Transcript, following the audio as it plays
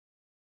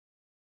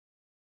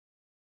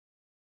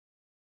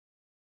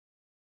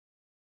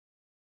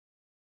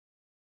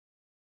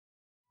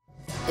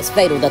It's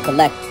Fatal the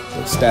Collector.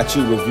 With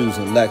statue reviews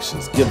and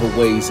lectures,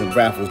 giveaways and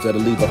raffles that'll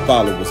leave our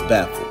followers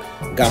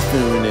baffled. Got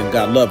fearing and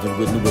got loving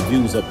with new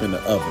reviews up in the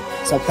oven.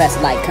 So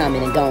press like,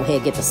 comment, and go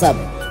ahead get the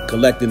subbing.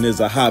 Collecting is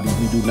a hobby,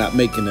 we do not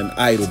make it an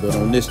idol, but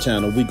on this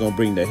channel we gon'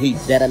 bring the heat.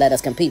 That'll let us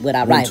compete with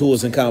our rivals.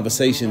 Tours and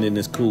conversation in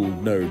this cool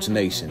nerds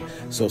nation.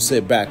 So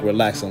sit back,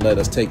 relax, and let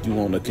us take you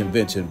on a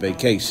convention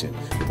vacation.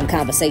 From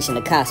conversation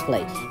to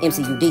cosplay,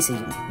 MCU,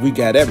 DCU. We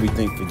got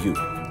everything for you.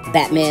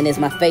 Batman is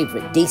my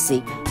favorite,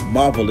 DC.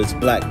 Marvel is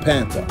Black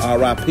Panther,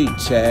 R.I.P.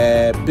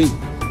 Chad B.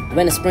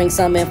 Winter, spring,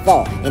 summer, and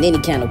fall, in any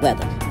kind of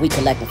weather, we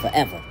collecting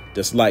forever.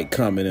 Just like,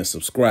 comment, and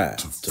subscribe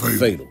to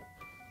Fatal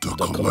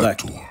the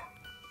Collector.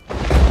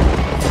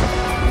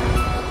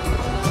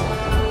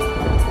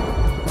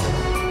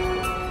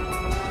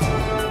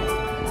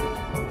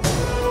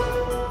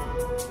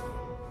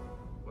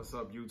 What's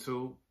up,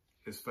 YouTube?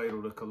 It's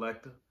Fatal the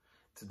Collector.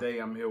 Today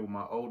I'm here with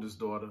my oldest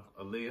daughter,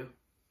 Aaliyah.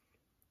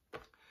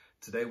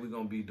 Today we're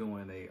gonna be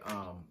doing a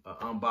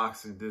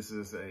unboxing. This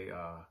is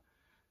a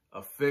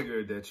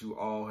figure that you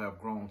all have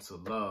grown to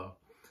love.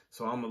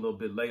 So I'm a little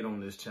bit late on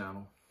this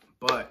channel,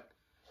 but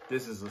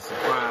this is a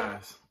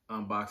surprise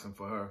unboxing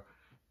for her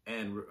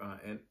and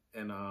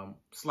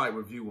slight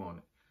review on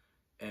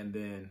it. And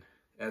then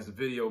as the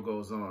video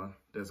goes on,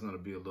 there's gonna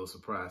be a little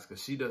surprise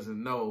because she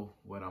doesn't know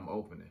what I'm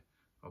opening.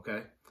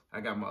 Okay,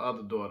 I got my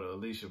other daughter,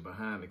 Alicia,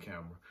 behind the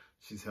camera.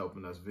 She's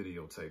helping us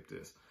videotape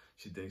this.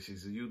 She thinks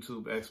she's a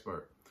YouTube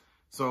expert.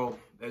 So,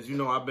 as you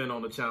know, I've been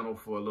on the channel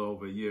for a little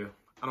over a year.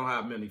 I don't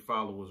have many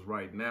followers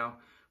right now,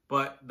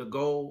 but the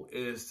goal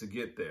is to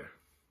get there.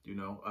 You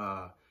know,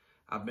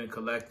 I've been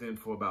collecting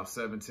for about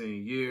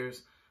 17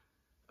 years.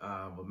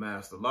 I've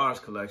amassed a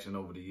large collection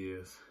over the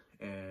years,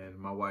 and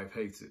my wife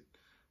hates it.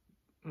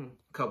 A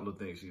couple of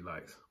things she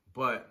likes,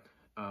 but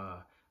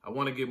I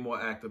want to get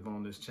more active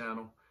on this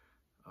channel.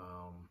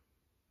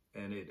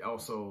 And it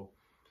also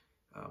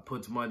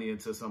puts money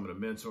into some of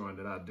the mentoring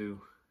that I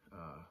do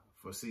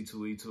for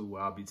C2E2,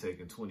 where I'll be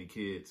taking 20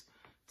 kids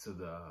to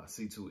the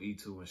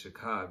C2E2 in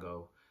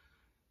Chicago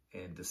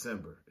in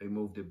December. They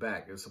moved it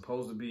back. It's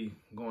supposed to be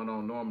going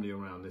on normally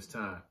around this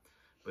time,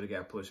 but it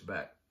got pushed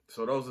back.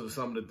 So those are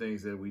some of the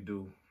things that we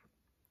do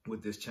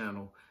with this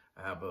channel.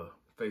 I have a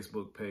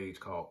Facebook page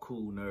called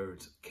Cool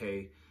Nerds,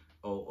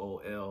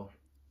 K-O-O-L,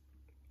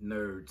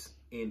 Nerds,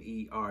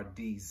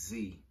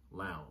 N-E-R-D-Z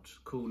Lounge,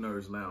 Cool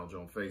Nerds Lounge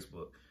on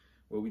Facebook,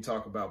 where we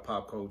talk about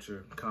pop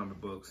culture,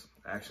 comic books,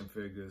 action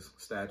figures,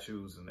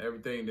 statues, and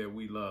everything that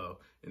we love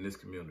in this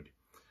community.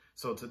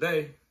 So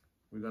today,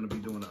 we're gonna be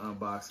doing an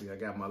unboxing. I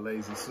got my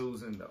Lazy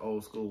Susan, the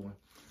old school one.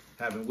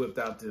 Haven't whipped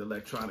out the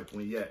electronic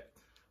one yet,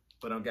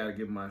 but I've gotta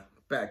get my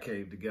bat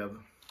cave together.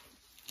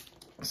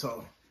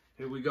 So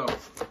here we go.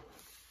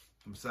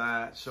 From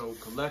Sideshow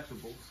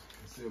Collectables.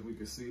 Let's see if we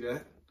can see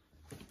that.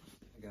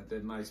 I got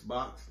that nice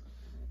box.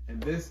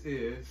 And this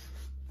is,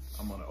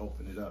 I'm gonna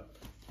open it up.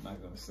 Not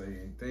gonna say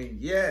anything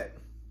yet.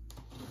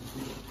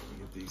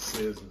 Get these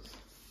scissors.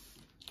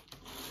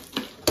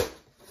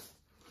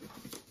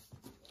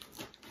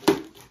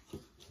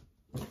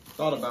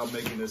 Thought about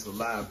making this a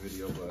live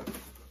video, but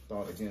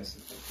thought against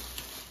it.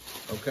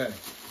 Okay,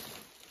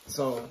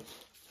 so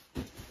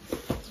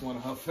it's one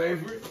of her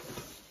favorite,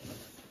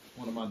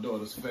 one of my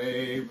daughter's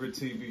favorite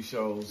TV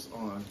shows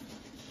on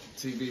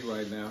TV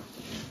right now.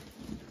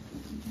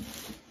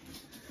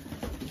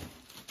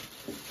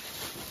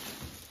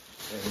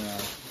 And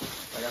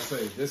like I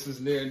say, this is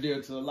near and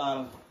dear to a lot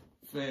of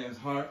fans'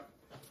 heart.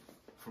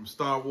 From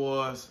Star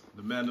Wars,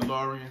 The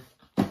Mandalorian.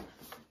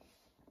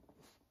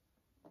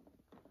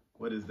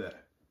 What is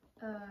that?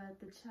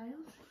 The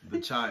Child. The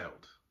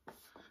Child.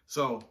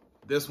 So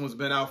this one's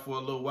been out for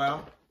a little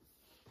while.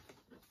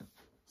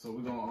 So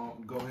we're gonna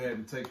go ahead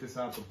and take this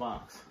out the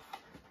box.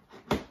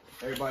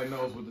 Everybody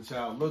knows what The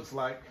Child looks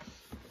like,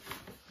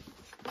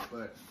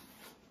 but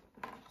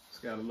it's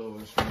got a little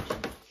instruction.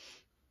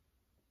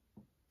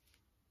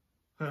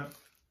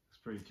 It's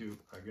pretty cute,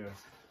 I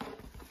guess.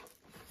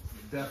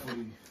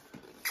 Definitely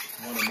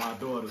one of my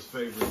daughter's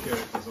favorite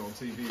characters on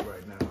TV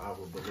right now, I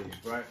would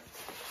believe, right?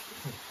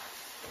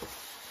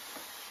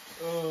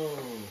 Oh,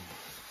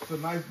 it's a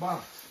nice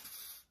box.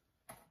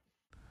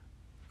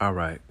 All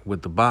right,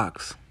 with the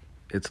box,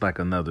 it's like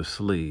another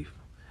sleeve.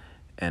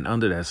 And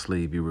under that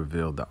sleeve, you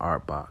reveal the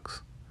art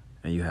box.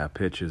 And you have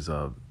pictures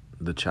of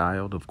the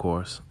child, of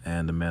course,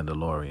 and the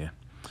Mandalorian.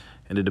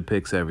 And it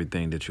depicts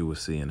everything that you would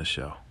see in the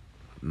show.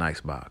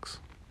 Nice box.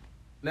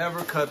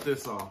 Never cut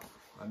this off.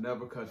 I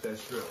never cut that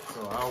strip.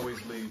 So I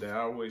always leave that.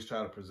 I always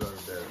try to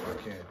preserve that if I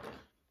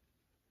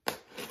can.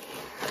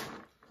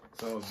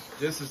 So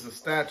this is a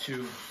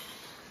statue,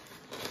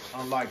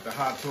 unlike the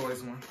Hot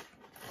Toys one.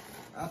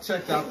 I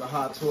checked out the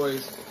Hot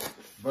Toys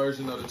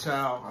version of the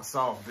Child. I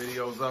saw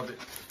videos of it.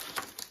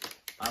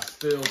 I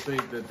still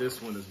think that this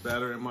one is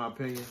better in my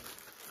opinion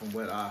from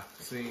what I've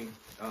seen.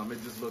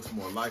 It just looks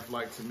more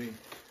lifelike to me.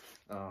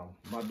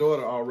 My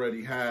daughter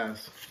already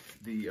has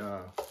the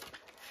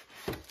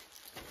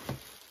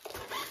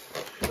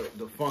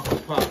Funko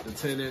Pop, the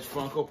 10-inch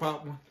Funko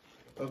Pop one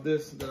of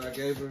this that I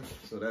gave her.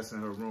 So that's in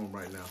her room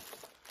right now.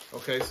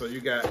 Okay, so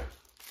you got a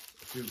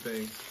few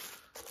things.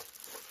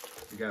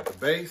 You got the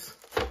base,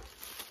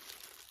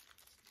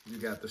 you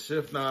got the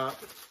shift knob,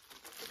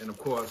 and of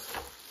course,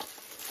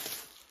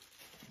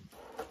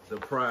 the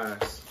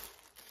prize.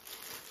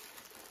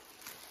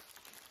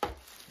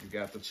 You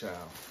got the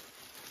child.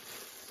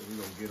 So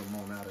we're gonna get them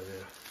on out of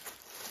there.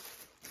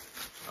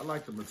 I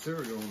like the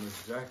material on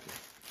this jacket.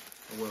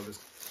 Well, this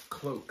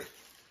cloak.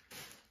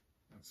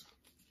 That's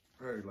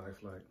very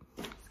lifelike.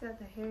 It's got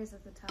the hairs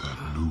at the top.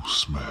 New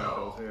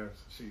smell. Those hairs.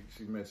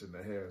 She mentioned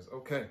the hairs.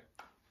 Okay.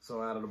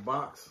 So out of the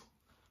box,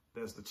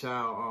 that's the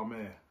child. Oh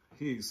man,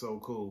 he's so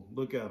cool.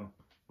 Look at him.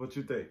 What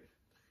you think?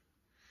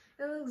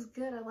 It looks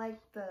good. I like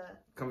the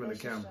Come in the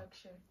facial camera.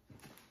 structure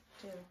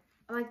too.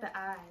 I like the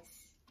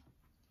eyes.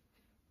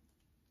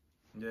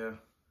 Yeah.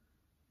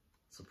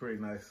 It's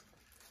pretty nice.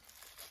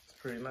 It's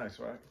pretty nice,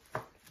 right?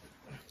 All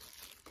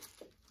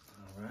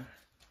right.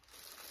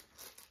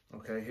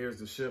 Okay, here's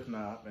the shift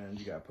knob, and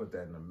you gotta put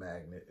that in a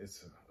magnet.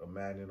 It's a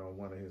magnet on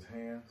one of his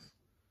hands.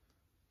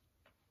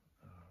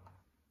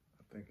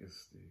 I think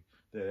it's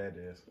there it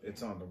is.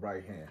 It's on the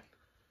right hand.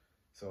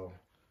 So,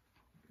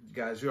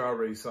 guys, you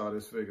already saw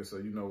this figure, so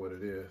you know what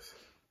it is.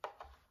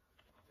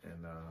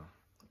 And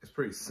it's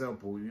pretty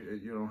simple.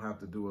 You don't have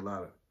to do a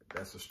lot of,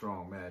 that's a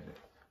strong magnet.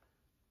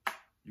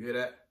 You hear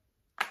that?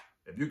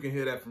 If you can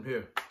hear that from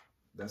here,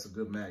 that's a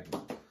good magnet.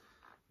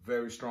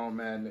 Very strong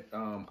magnet.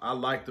 I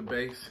like the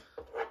base.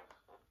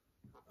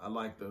 I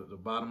like the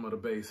bottom of the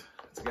base.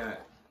 It's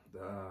got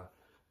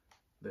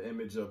the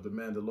image of the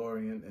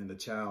Mandalorian and the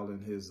child in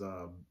his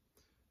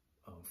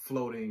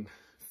floating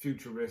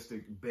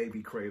futuristic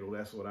baby cradle.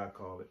 That's what I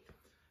call it.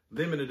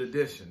 Limited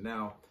edition.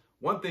 Now,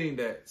 one thing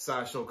that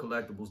Sideshow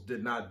Collectables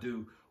did not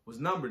do was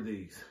number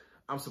these.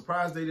 I'm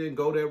surprised they didn't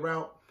go that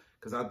route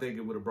because I think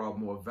it would have brought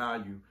more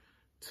value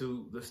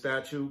to the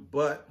statue.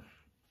 But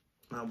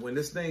when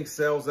this thing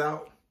sells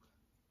out,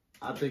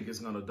 I think it's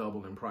going to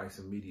double in price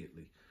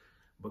immediately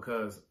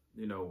because,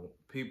 you know,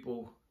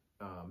 people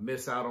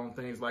miss out on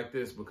things like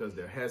this because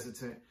they're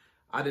hesitant.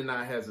 I did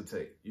not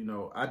hesitate. You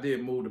know, I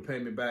did move the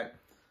payment back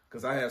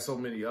because I had so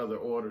many other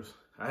orders.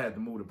 I had to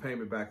move the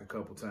payment back a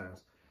couple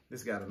times.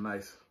 This got a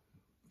nice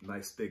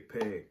thick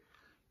peg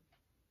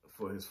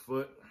for his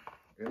foot.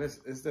 And it's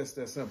just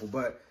that simple.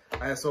 But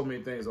I had so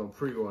many things on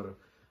pre-order,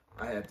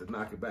 I had to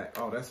knock it back.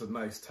 Oh, that's a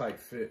nice tight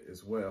fit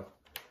as well.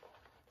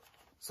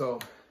 So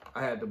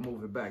I had to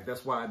move it back.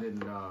 That's why I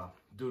didn't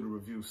do the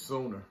review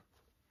sooner.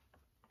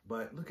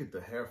 But look at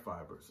the hair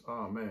fibers.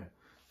 Oh man,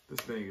 this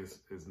thing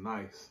is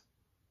nice.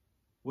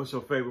 What's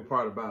your favorite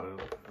part about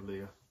it,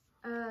 Aaliyah?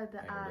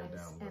 The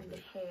eyes and the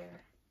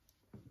hair,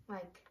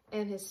 like,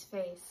 and his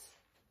face.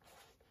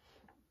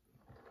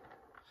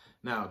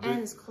 Now, and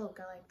his cloak,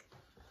 I like.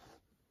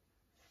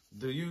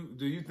 Do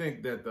you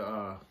think that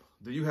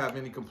do you have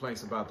any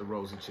complaints about the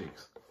rosy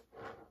cheeks?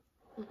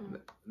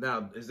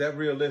 Now, is that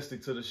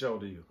realistic to the show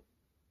to you?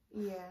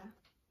 Yeah.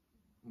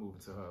 Move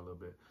it to her a little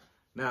bit.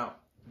 Now,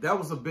 that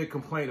was a big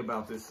complaint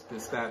about this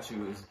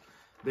statue is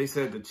they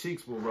said the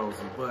cheeks were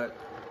rosy, but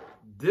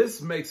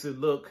this makes it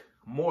look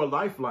more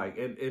lifelike.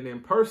 And in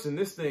person,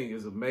 this thing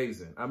is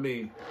amazing. I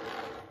mean,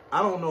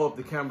 I don't know if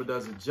the camera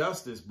does it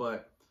justice,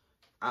 but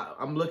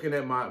I'm looking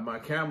at my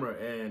camera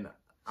and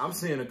I'm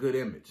seeing a good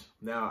image.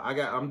 Now,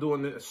 I'm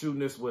shooting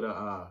this with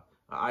a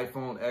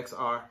iPhone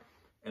XR,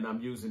 and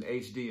I'm using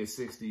HD at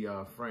 60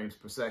 frames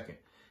per second.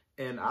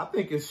 And I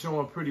think it's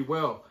showing pretty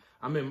well.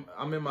 I'm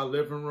in my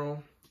living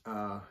room.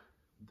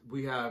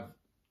 We have,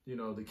 you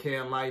know, the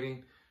can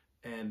lighting,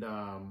 and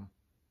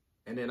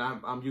then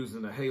I'm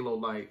using a halo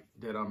light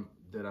that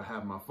I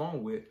have my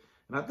phone with,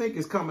 and I think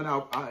it's coming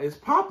out. It's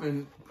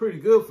popping pretty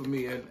good for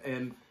me,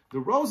 and the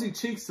rosy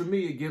cheeks to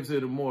me, it gives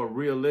it a more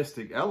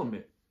realistic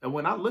element. And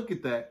when I look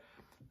at that,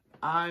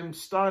 I'm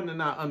starting to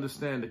not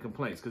understand the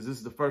complaints because this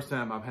is the first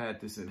time I've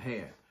had this in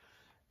hand.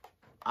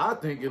 I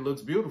think it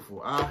looks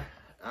beautiful. I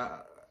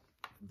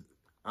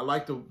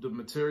like the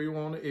material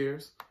on the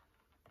ears.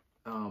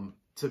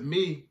 To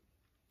me,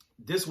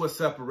 this is what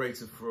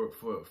separates it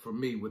for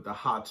me with the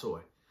hot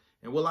toy.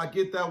 And will I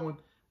get that one?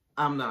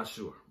 I'm not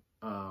sure.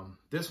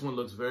 This one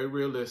looks very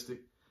realistic.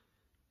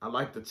 I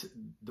like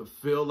the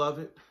feel of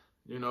it.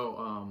 You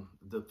know,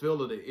 the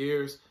feel of the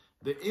ears.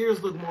 The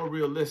ears look more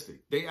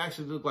realistic. They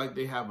actually look like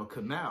they have a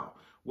canal,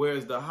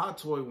 whereas the hot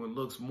toy one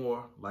looks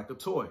more like a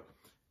toy.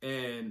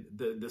 And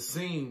the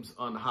seams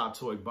on the hot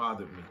toy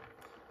bothered me.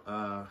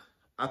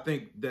 I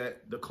think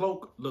that the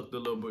cloak looked a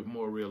little bit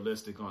more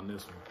realistic on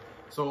this one.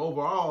 So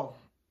overall,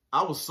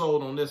 I was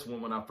sold on this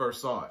one when I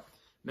first saw it.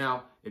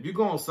 Now, if you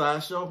go on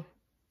Sideshow,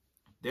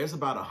 there's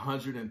about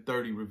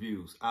 130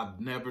 reviews.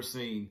 I've never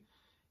seen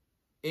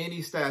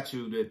any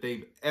statue that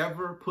they've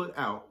ever put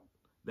out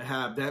that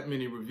have that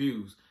many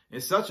reviews in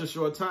such a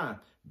short time.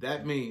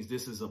 That means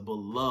this is a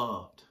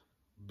beloved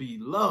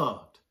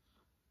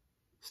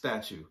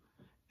statue.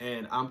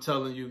 And I'm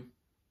telling you,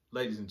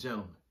 ladies and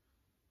gentlemen,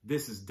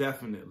 this is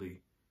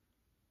definitely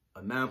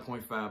a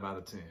 9.5 out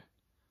of 10.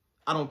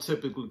 I don't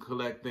typically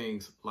collect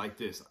things like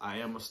this. I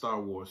am a Star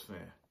Wars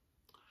fan.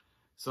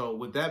 So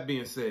with that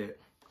being said,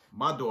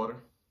 my daughter,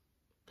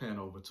 pan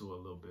over to her a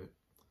little bit.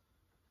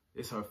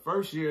 It's her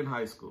first year in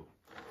high school.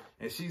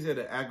 And she's at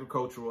an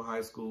agricultural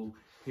high school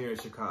here in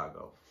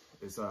Chicago.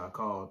 It's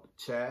called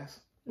CHAS.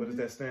 What does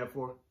that stand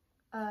for?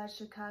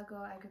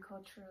 Chicago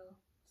Agricultural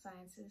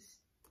Sciences.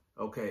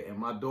 Okay, and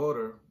my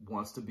daughter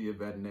wants to be a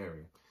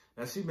veterinarian.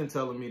 Now, she's been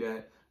telling me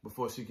that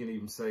before she can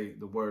even say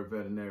the word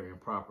veterinarian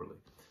properly.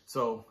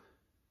 So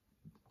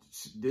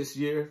this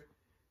year,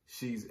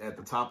 she's at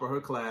the top of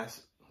her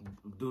class.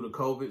 Due to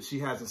COVID, she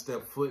hasn't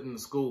stepped foot in the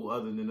school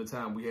other than the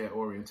time we had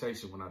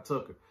orientation when I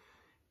took her.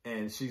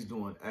 And she's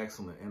doing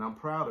excellent. And I'm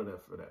proud of her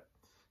for that.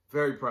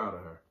 Very proud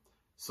of her.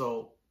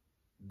 So,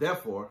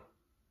 therefore,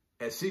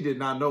 as she did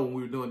not know when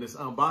we were doing this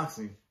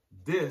unboxing,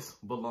 this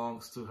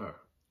belongs to her.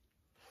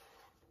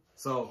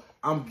 So,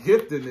 I'm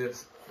gifting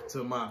this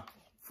to my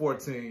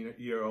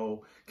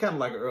 14-year-old, kind of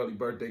like an early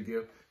birthday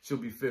gift. She'll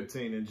be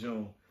 15 in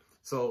June.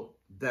 So,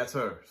 that's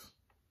hers.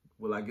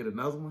 Will I get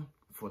another one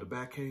for the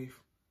Batcave?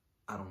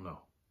 I don't know.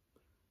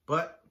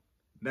 But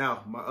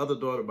now my other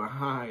daughter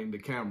behind the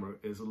camera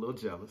is a little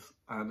jealous.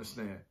 I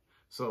understand.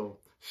 So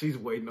she's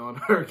waiting on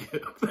her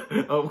gift,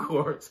 of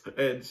course.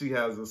 And she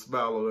has a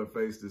smile on her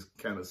face that's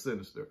kind of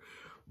sinister.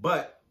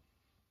 But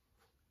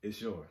it's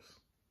yours.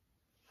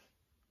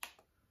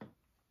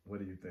 What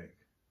do you think?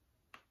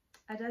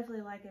 I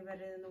definitely like it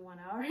better than the one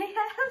I already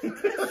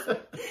have.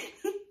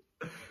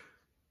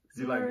 It's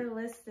more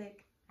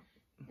realistic.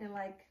 And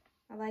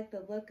I like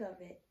the look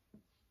of it.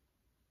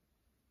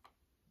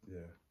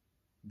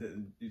 Yeah.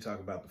 You talk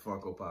about the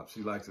Funko Pop.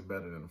 She likes it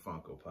better than the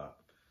Funko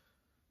Pop.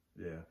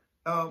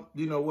 Yeah.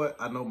 You know what?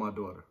 I know my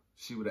daughter.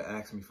 She would have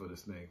asked me for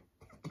this thing.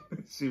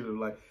 She would have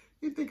like,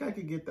 you think I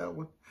could get that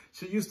one?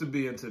 She used to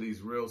be into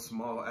these real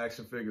small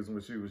action figures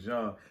when she was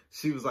young.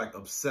 She was like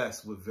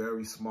obsessed with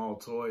very small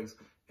toys.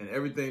 And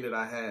everything that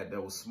I had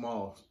that was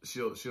small,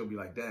 she'll be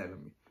like, Dad,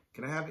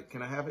 can I have it?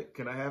 Can I have it?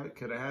 Can I have it?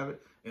 Can I have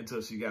it?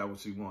 Until she got what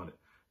she wanted.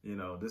 You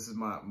know, this is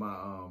my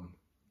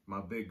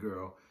big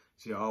girl.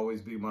 She'll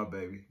always be my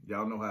baby.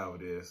 Y'all know how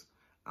it is.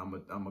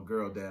 I'm a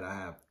girl dad. I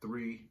have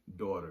 3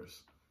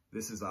 daughters.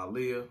 This is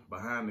Aaliyah.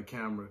 Behind the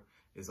camera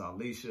is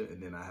Alicia,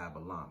 and then I have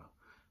Alana.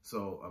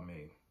 So, I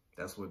mean,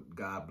 that's what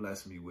God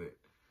blessed me with,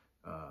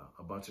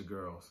 a bunch of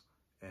girls.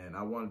 And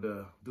I wanted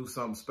to do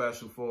something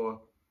special for her.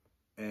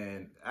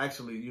 And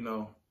actually, you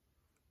know,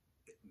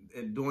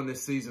 during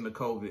this season of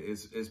COVID,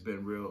 it's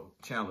been real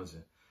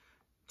challenging.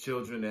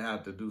 Children that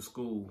have to do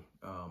school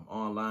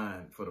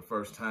online for the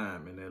first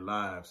time in their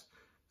lives,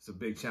 it's a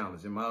big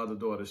challenge. And my other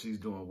daughter, she's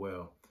doing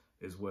well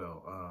as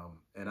well.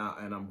 And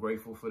I'm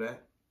grateful for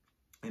that.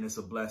 And it's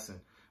a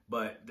blessing.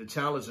 But the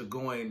challenge of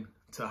going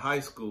to high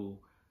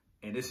school,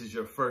 and this is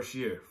your first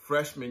year,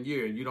 freshman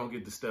year, and you don't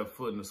get to step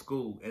foot in the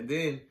school, and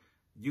then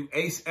you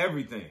ace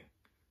everything,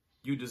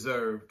 you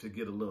deserve to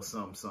get a little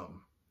something,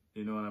 something.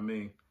 You know what I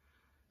mean?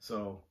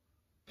 So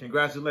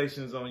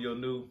congratulations on your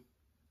new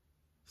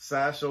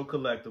Sideshow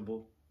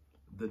Collectible,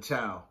 The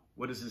Child.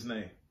 What is his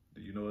name?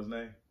 Do you know his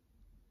name?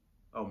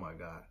 Oh my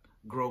God,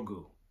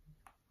 Grogu.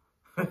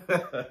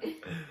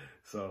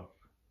 So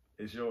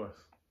it's yours.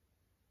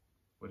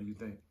 What do you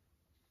think?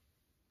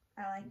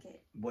 I like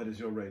it. What is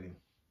your rating?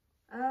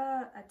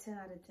 A 10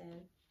 out of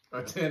 10.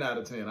 A 10 out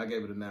of 10. I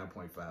gave it a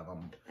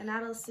 9.5. And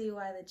I don't see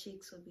why the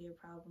cheeks would be a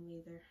problem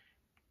either.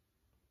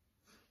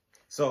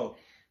 So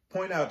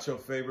point out your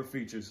favorite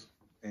features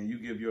and you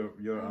give your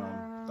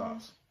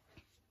thoughts.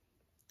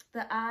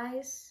 The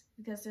eyes,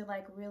 because they're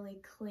like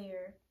really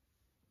clear.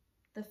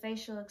 The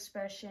facial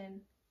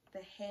expression,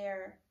 the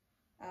hair,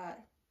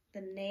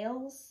 the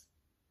nails,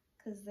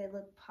 because they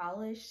look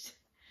polished.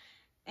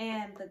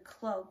 And the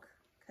cloak,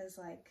 because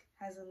like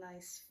has a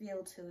nice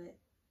feel to it.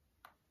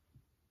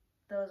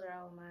 Those are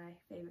all my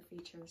favorite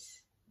features.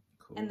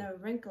 Cool. And the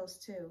wrinkles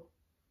too,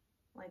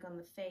 like on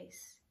the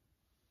face.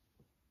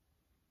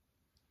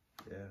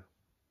 Yeah.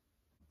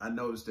 I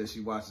noticed that she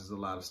watches a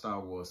lot of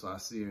Star Wars, so I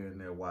see her in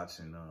there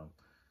watching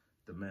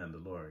The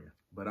Mandalorian.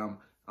 But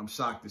I'm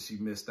shocked that she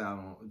missed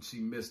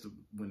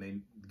when they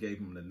gave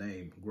him the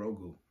name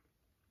Grogu.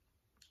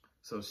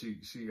 So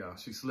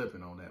she's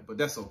slipping on that, but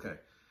that's okay.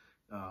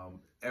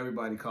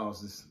 Everybody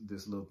calls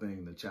this little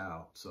thing the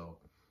child, so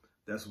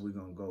that's what we're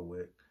gonna go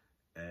with,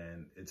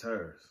 and it's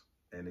hers,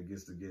 and it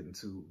gets to get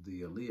into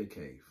the Aaliyah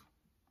cave.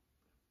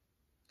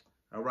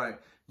 All right,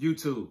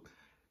 YouTube,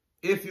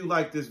 if you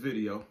like this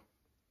video,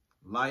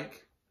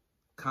 like,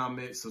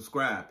 comment,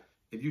 subscribe.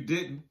 If you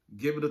didn't,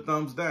 give it a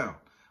thumbs down.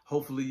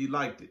 Hopefully you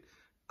liked it.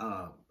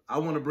 I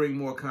want to bring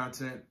more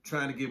content,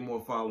 trying to get more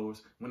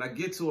followers. When I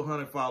get to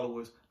 100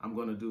 followers, I'm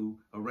going to do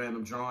a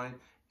random drawing.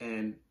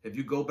 And if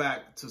you go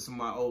back to some of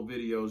my old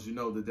videos, you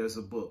know that there's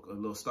a book, a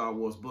little Star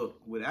Wars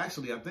book with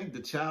actually, I think the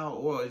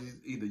child or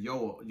either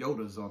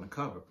Yoda's on the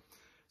cover.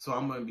 So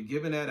I'm going to be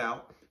giving that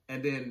out.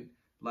 And then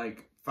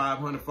like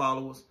 500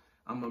 followers,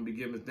 I'm going to be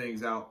giving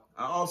things out.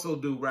 I also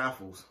do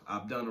raffles.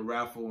 I've done a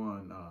raffle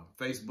on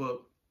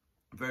Facebook,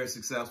 very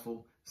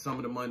successful. Some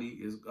of the money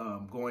is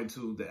going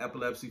to the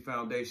Epilepsy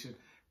Foundation.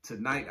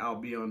 Tonight, I'll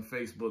be on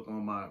Facebook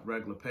on my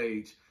regular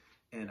page,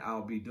 and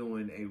I'll be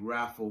doing a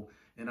raffle.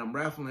 And I'm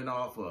raffling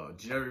off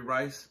Jerry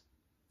Rice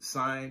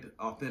signed,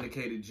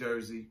 authenticated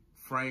jersey,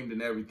 framed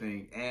and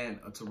everything, and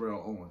a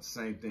Terrell Owens.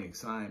 Same thing,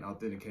 signed,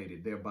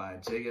 authenticated. They're by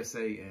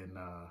JSA and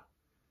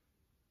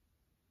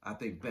I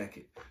think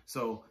Beckett.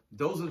 So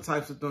those are the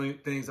types of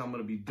things I'm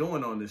going to be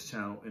doing on this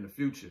channel in the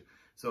future.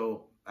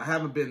 So I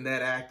haven't been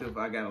that active.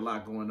 I got a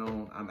lot going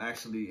on. I'm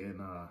actually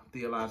in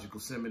theological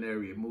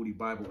seminary at Moody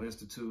Bible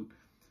Institute.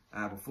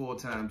 I have a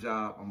full-time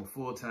job. I'm a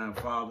full-time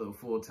father, a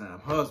full-time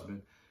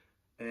husband,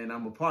 and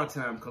I'm a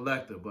part-time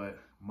collector, but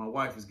my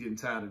wife is getting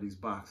tired of these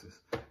boxes.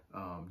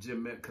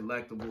 Jim Mint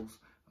Collectables,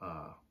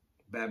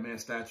 Batman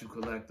statue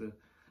collector,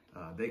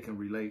 they can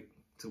relate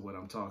to what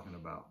I'm talking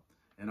about.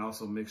 And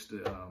also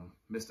Mr.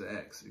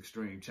 X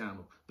Extreme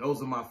channel.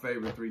 Those are my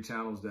favorite 3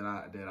 channels that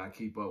I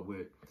keep up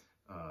with.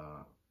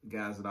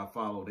 Guys that I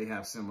follow, they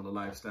have similar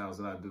lifestyles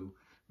that I do.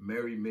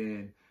 Married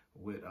men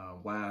with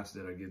wives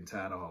that are getting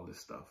tired of all this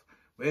stuff.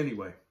 But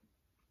anyway,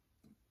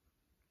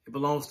 it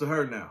belongs to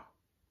her now.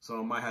 So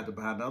I might have to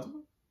buy another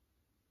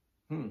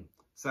one.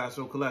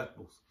 Sideshow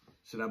Collectables.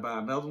 Should I buy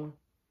another one?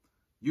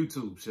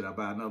 YouTube, should I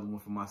buy another one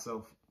for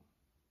myself?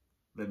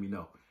 Let me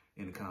know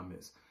in the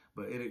comments.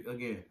 But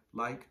again,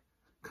 like,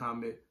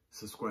 comment,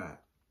 subscribe.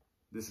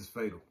 This is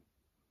Fatal,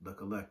 the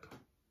Collector.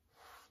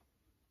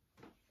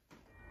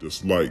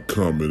 Just like,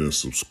 comment, and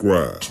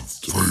subscribe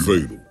to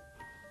Fatal,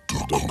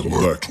 the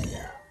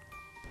Collector.